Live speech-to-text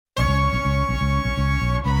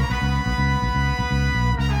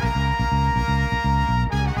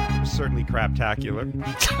craptacular.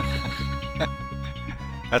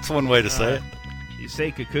 That's one way to say it.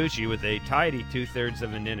 Yusei Kikuchi with a tidy 2/3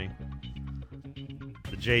 of an inning.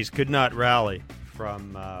 The Jays could not rally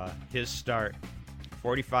from his start.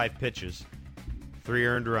 45 pitches, 3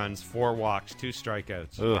 earned runs, 4 walks, 2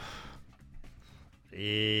 strikeouts. Ugh.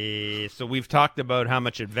 So we've talked about how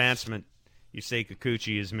much advancement Yusei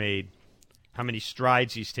Kikuchi has made, how many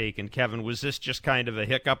strides he's taken. Kevin, was this just kind of a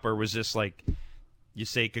hiccup, or was this like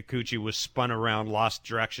Yusei Kikuchi was spun around, lost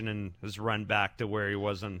direction, and has run back to where he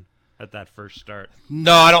was at that first start?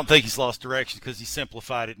 No, I don't think he's lost direction because he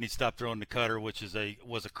simplified it and he stopped throwing the cutter, which was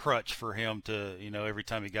a crutch for him to, every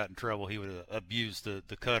time he got in trouble, he would abuse the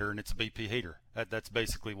cutter, and it's a BP heater. That's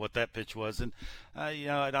basically what that pitch was. And,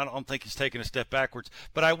 I don't think he's taken a step backwards.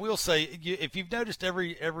 But I will say, if you've noticed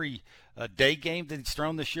every day game that he's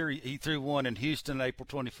thrown this year, he threw one in Houston, April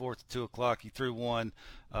 24th at 2 o'clock. He threw one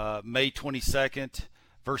May 22nd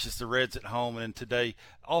versus the Reds at home, and today,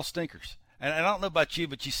 all stinkers. And I don't know about you,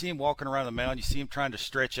 but you see him walking around the mound. You see him trying to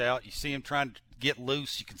stretch out. You see him trying to get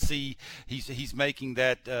loose. You can see he's making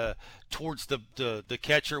that towards the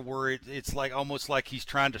catcher where it's like almost like he's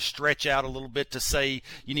trying to stretch out a little bit to say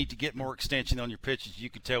you need to get more extension on your pitches. You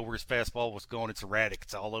could tell where his fastball was going. It's erratic.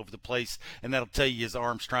 It's all over the place, and that'll tell you his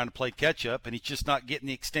arm's trying to play catch up, and he's just not getting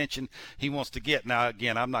the extension he wants to get. Now,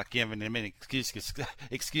 again, I'm not giving him any excuses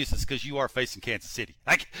because you are facing Kansas City.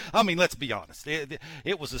 I mean, let's be honest.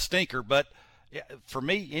 It was a stinker, but for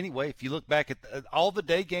me, anyway, if you look back at all the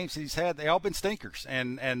day games that he's had, they all been stinkers.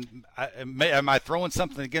 And am I throwing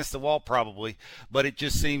something against the wall? Probably. But it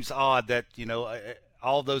just seems odd that,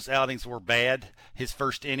 all those outings were bad. His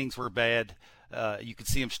first innings were bad. You could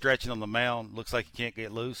see him stretching on the mound. Looks like he can't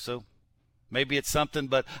get loose. So maybe it's something,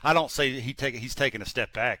 but I don't say that he's taking a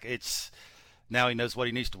step back. It's now he knows what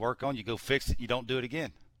he needs to work on. You go fix it. You don't do it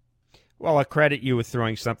again. Well, I credit you with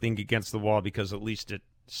throwing something against the wall because at least it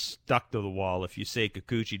stuck to the wall. If you say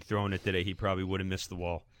Kikuchi'd thrown it today, he probably would have missed the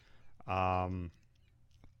wall. That's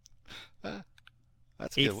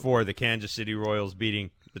 8-4, the Kansas City Royals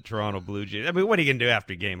beating the Toronto Blue Jays. I mean, what are you going to do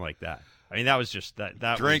after a game like that? I mean, that was just that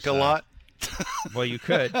drink was, a lot. Well, you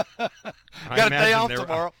could. Got a day off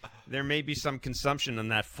tomorrow. There may be some consumption on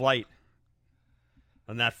that flight.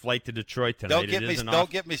 On that flight to Detroit tonight.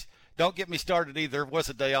 Don't get me started either. There was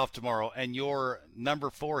a day off tomorrow, and your number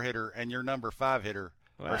 4 hitter and your number 5 hitter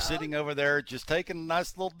are sitting over there just taking a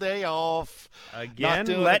nice little day off. Again,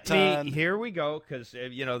 here we go, because,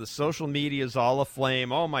 the social media is all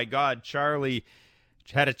aflame. Oh, my God, Charlie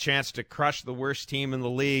had a chance to crush the worst team in the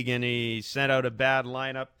league, and he sent out a bad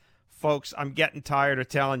lineup. Folks, I'm getting tired of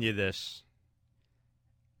telling you this.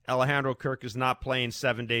 Alejandro Kirk is not playing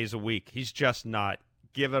 7 days a week. He's just not.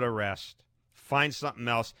 Give it a rest. Find something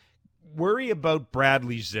else. Worry about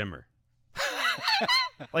Bradley Zimmer.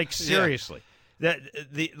 Like, seriously. Yeah.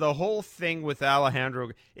 The whole thing with Alejandro,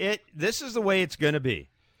 this is the way it's going to be.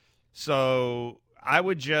 So I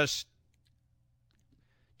would just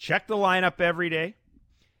check the lineup every day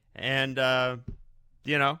and,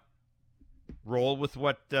 roll with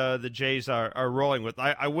what the Jays are rolling with.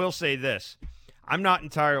 I will say this. I'm not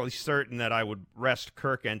entirely certain that I would rest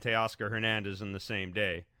Kirk and Teoscar Hernandez in the same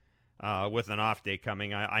day. With an off day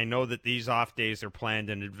coming. I know that these off days are planned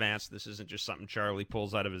in advance. This isn't just something Charlie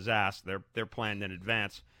pulls out of his ass. They're planned in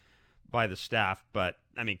advance by the staff. But,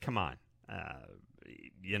 I mean, come on.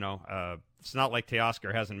 It's not like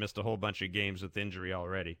Teoscar hasn't missed a whole bunch of games with injury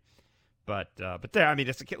already. But there, I mean,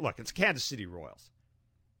 it's Kansas City Royals.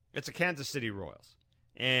 It's a Kansas City Royals.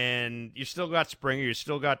 And you still got Springer. You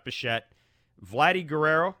still got Bichette. Vladdy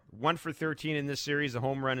Guerrero, 1 for 13 in this series, a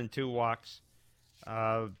home run and 2 walks.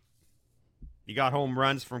 You got home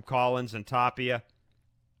runs from Collins and Tapia.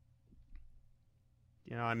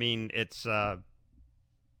 It's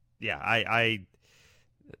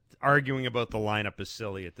arguing about the lineup is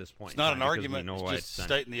silly at this point. It's not an argument. It's just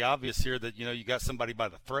stating the obvious here that you got somebody by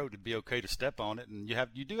the throat. It'd be okay to step on it, and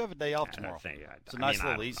you do have a day off tomorrow. It's a nice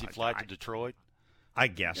little easy flight to Detroit. I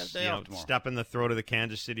guess step in the throat of the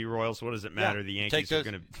Kansas City Royals. What does it matter? The Yankees are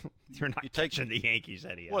going to. They're not touching the Yankees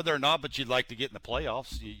anyhow. Well, they're not, but you'd like to get in the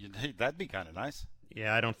playoffs. That'd be kind of nice.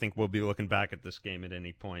 Yeah, I don't think we'll be looking back at this game at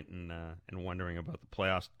any point and wondering about the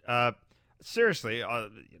playoffs. Seriously,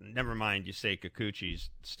 never mind. You say Kikuchi's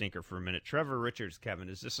stinker for a minute. Trevor Richards, Kevin,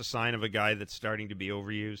 is this a sign of a guy that's starting to be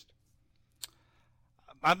overused?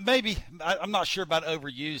 Maybe. I'm not sure about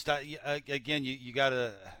overused. Again, you got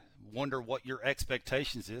to wonder what your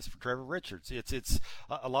expectations is for Trevor Richards. It's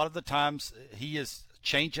a lot of the times he is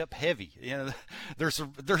change-up heavy. There's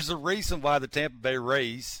a reason why the Tampa Bay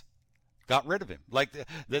Rays got rid of him. Like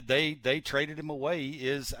that they traded him away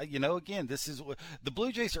is, again, this is the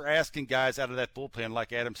Blue Jays are asking guys out of that bullpen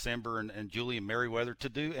like Adam Simber and Julian Merriweather to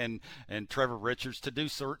do, and Trevor Richards to do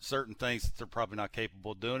certain things that they're probably not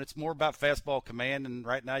capable of doing. It's more about fastball command, and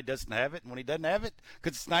right now he doesn't have it. And when he doesn't have it,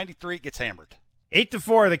 because it's 93, it gets hammered.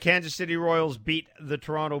 8-4, the Kansas City Royals beat the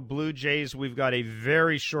Toronto Blue Jays. We've got a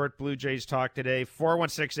very short Blue Jays talk today.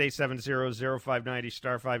 416-870-0590,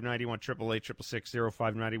 star 590,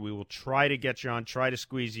 1-888-666-0590. We will try to get you on, try to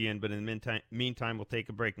squeeze you in, but in the meantime, we'll take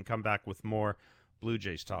a break and come back with more Blue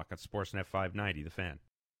Jays talk on Sportsnet 590, The Fan.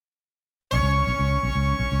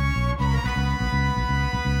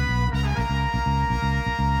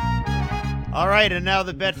 All right, and now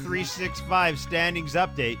the Bet365 standings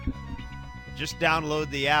update. Just download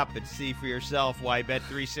the app and see for yourself why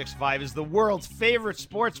Bet365 is the world's favorite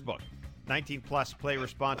sportsbook. 19 plus, play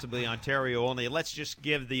responsibly, Ontario only. Let's just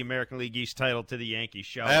give the American League East title to the Yankees,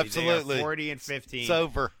 shall we? Absolutely. They are 40-15. It's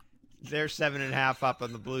over. They're 7.5 up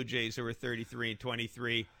on the Blue Jays, who are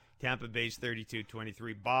 33-23. Tampa Bay's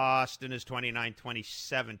 32-23. Boston is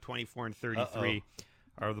 29-27. 24-33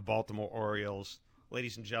 are the Baltimore Orioles.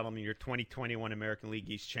 Ladies and gentlemen, your 2021 American League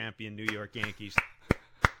East champion, New York Yankees.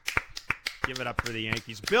 Give it up for the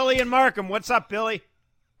Yankees. Billy and Markham, what's up, Billy?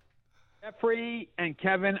 Jeffrey and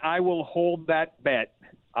Kevin, I will hold that bet.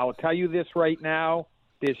 I'll tell you this right now.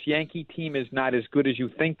 This Yankee team is not as good as you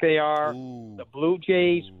think they are. Ooh. The Blue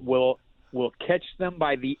Jays will catch them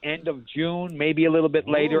by the end of June, maybe a little bit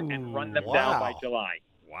later, and run them down by July.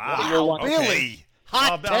 Wow. Billy.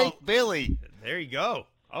 Hot take, Billy. There you go.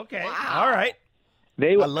 Okay. Wow. All right.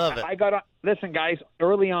 I love it. Listen, guys,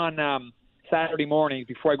 early on Saturday mornings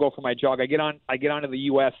before I go for my jog, I get onto the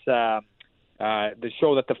U.S. The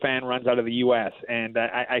show that the Fan runs out of the U.S. and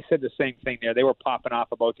I said the same thing there. They were popping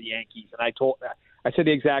off about the Yankees, and I said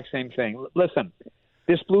the exact same thing. Listen,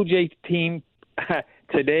 this Blue Jays team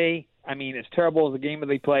today, I mean, as terrible as the game that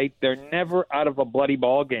they played, they're never out of a bloody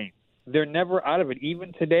ball game. They're never out of it.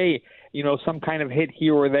 Even today, some kind of hit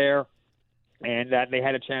here or there, and they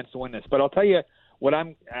had a chance to win this. But I'll tell you what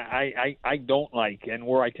I don't like, and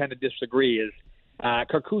where I tend to disagree is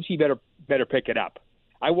Kikuchi better pick it up.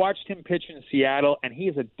 I watched him pitch in Seattle, and he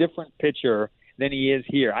is a different pitcher than he is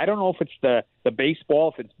here. I don't know if it's the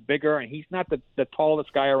baseball, if it's bigger, and he's not the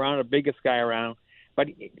tallest guy around or biggest guy around, but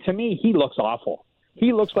to me, he looks awful.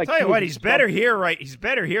 He looks like. I'll tell you what, he's better here, right? He's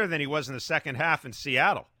better here than he was in the second half in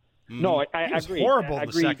Seattle. No, I he was agree. Horrible in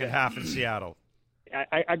the second half in Seattle.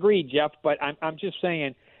 I agree, Jeff, but I'm just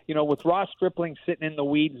saying, with Ross Stripling sitting in the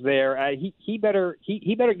weeds there, he better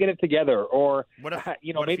get it together, or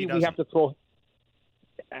maybe we have to throw.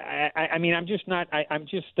 I mean, I'm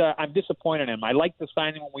disappointed in him. I liked the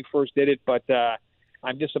signing when we first did it, but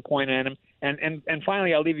I'm disappointed in him. And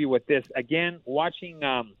finally, I'll leave you with this. Again, watching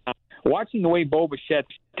the way Bo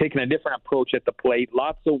Bichette's taking a different approach at the plate,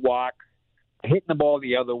 lots of walks, hitting the ball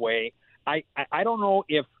the other way. I don't know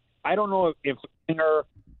if Springer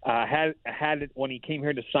had it when he came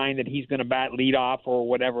here to sign that he's going to bat leadoff or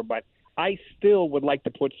whatever, but I still would like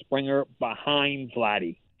to put Springer behind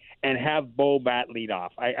Vladdy and have Bo bat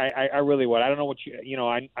leadoff. I really would. I don't know what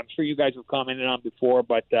I'm sure you guys have commented on before,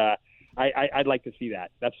 but I'd like to see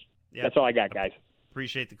that. That's all I got, guys.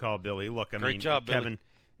 Appreciate the call, Billy. Look, Great job, Kevin.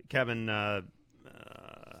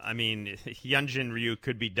 I mean, Hyunjin Ryu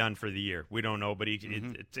could be done for the year. We don't know, but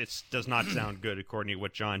it does not sound good according to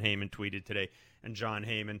what John Heyman tweeted today. And John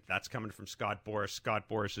Heyman, that's coming from Scott Boras. Scott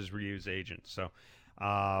Boras is Ryu's agent. So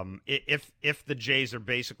if the Jays are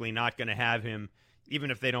basically not going to have him, even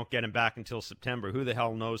if they don't get him back until September, who the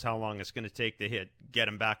hell knows how long it's going to take to get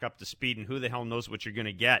him back up to speed, and who the hell knows what you're going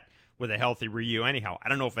to get with a healthy Ryu anyhow. I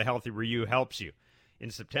don't know if a healthy Ryu helps you in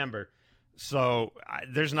September. So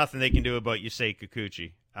there's nothing they can do about Yusei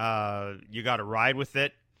Kikuchi. You got to ride with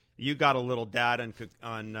it. You got a little data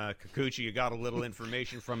on Kikuchi. You got a little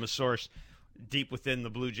information from a source deep within the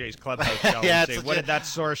Blue Jays clubhouse. What did that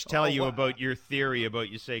source tell you about your theory about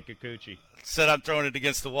Yusei Kikuchi? Said I'm throwing it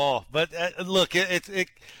against the wall. But look,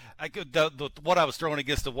 what I was throwing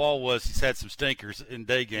against the wall was he's had some stinkers in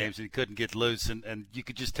day games and he couldn't get loose, and you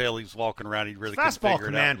could just tell he was walking around. He really couldn't figure it out. Fastball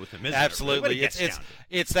command with him, isn't Absolutely. it?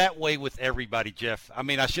 It's that way with everybody, Jeff. I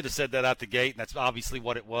mean, I should have said that out the gate, and that's obviously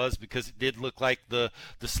what it was, because it did look like the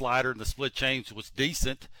slider and the split change was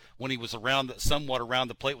decent when he was somewhat around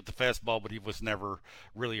the plate with the fastball, but he was never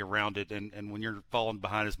really around it. And when you're falling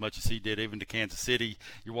behind as much as he did, even to Kansas City,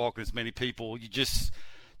 you're walking as many people, you just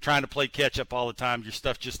trying to play catch up all the time. Your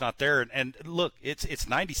stuff's just not there. And look, it's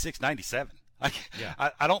 96, 97. I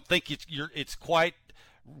don't think it's quite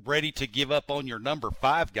ready to give up on your number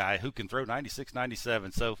 5 guy who can throw 96,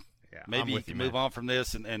 97. So Yeah, maybe you can move on from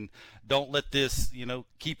this and don't let this,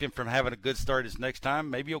 keep him from having a good start his next time.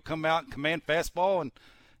 Maybe he'll come out and command fastball and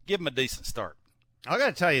give him a decent start. I got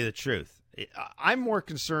to tell you the truth. I'm more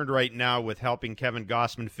concerned right now with helping Kevin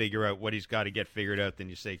Gausman figure out what he's got to get figured out than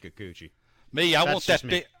Yusei Kikuchi. I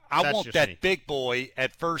want that big boy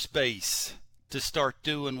at first base to start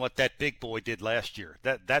doing what that big boy did last year.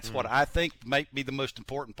 That's what I think might be the most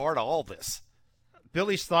important part of all this.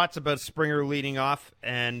 Billy's thoughts about Springer leading off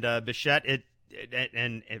and Bichette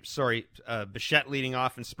Bichette leading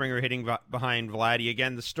off and Springer hitting behind Vladdy.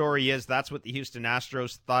 Again, the story is that's what the Houston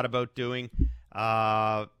Astros thought about doing.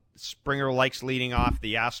 Springer likes leading off.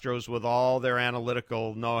 The Astros, with all their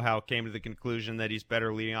analytical know-how, came to the conclusion that he's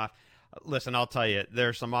better leading off. Listen, I'll tell you,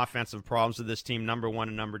 there's some offensive problems with this team. Number 1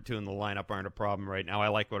 and number 2 in the lineup aren't a problem right now. I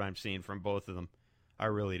like what I'm seeing from both of them. I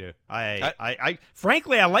really do. I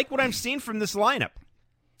frankly, I like what I'm seeing from this lineup.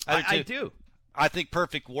 I do. I think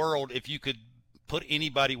perfect world, if you could put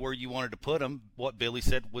anybody where you wanted to put them, what Billy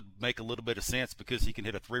said would make a little bit of sense because he can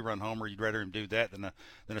hit a 3-run homer. You'd rather him do that than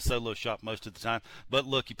a solo shot most of the time. But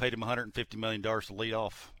look, you paid him $150 million to lead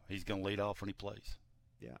off. He's going to lead off when he plays.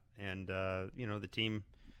 Yeah, and the team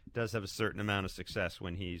does have a certain amount of success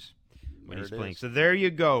when he's playing. So there you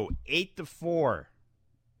go, 8-4.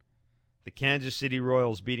 The Kansas City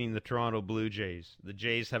Royals beating the Toronto Blue Jays. The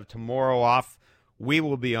Jays have tomorrow off. We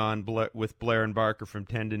will be on with Blair and Barker from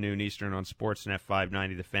 10 to noon Eastern on Sportsnet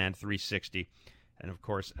 590, The Fan 360. And, of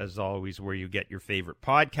course, as always, where you get your favorite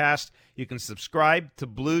podcast, you can subscribe to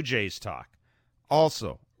Blue Jays Talk.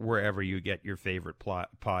 Also, wherever you get your favorite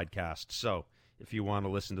podcast. So, if you want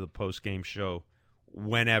to listen to the post-game show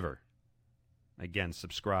whenever, again,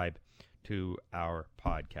 subscribe to our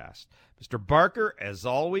podcast. Mr. Barker, as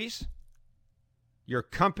always, your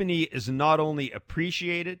company is not only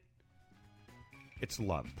appreciated, it's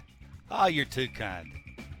loved. Oh, you're too kind.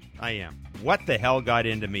 I am. What the hell got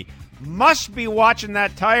into me? Must be watching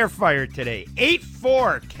that tire fire today.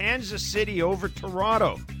 8-4, Kansas City over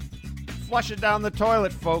Toronto. Flush it down the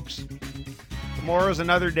toilet, folks. Tomorrow's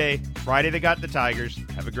another day. Friday they got the Tigers.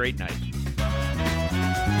 Have a great night.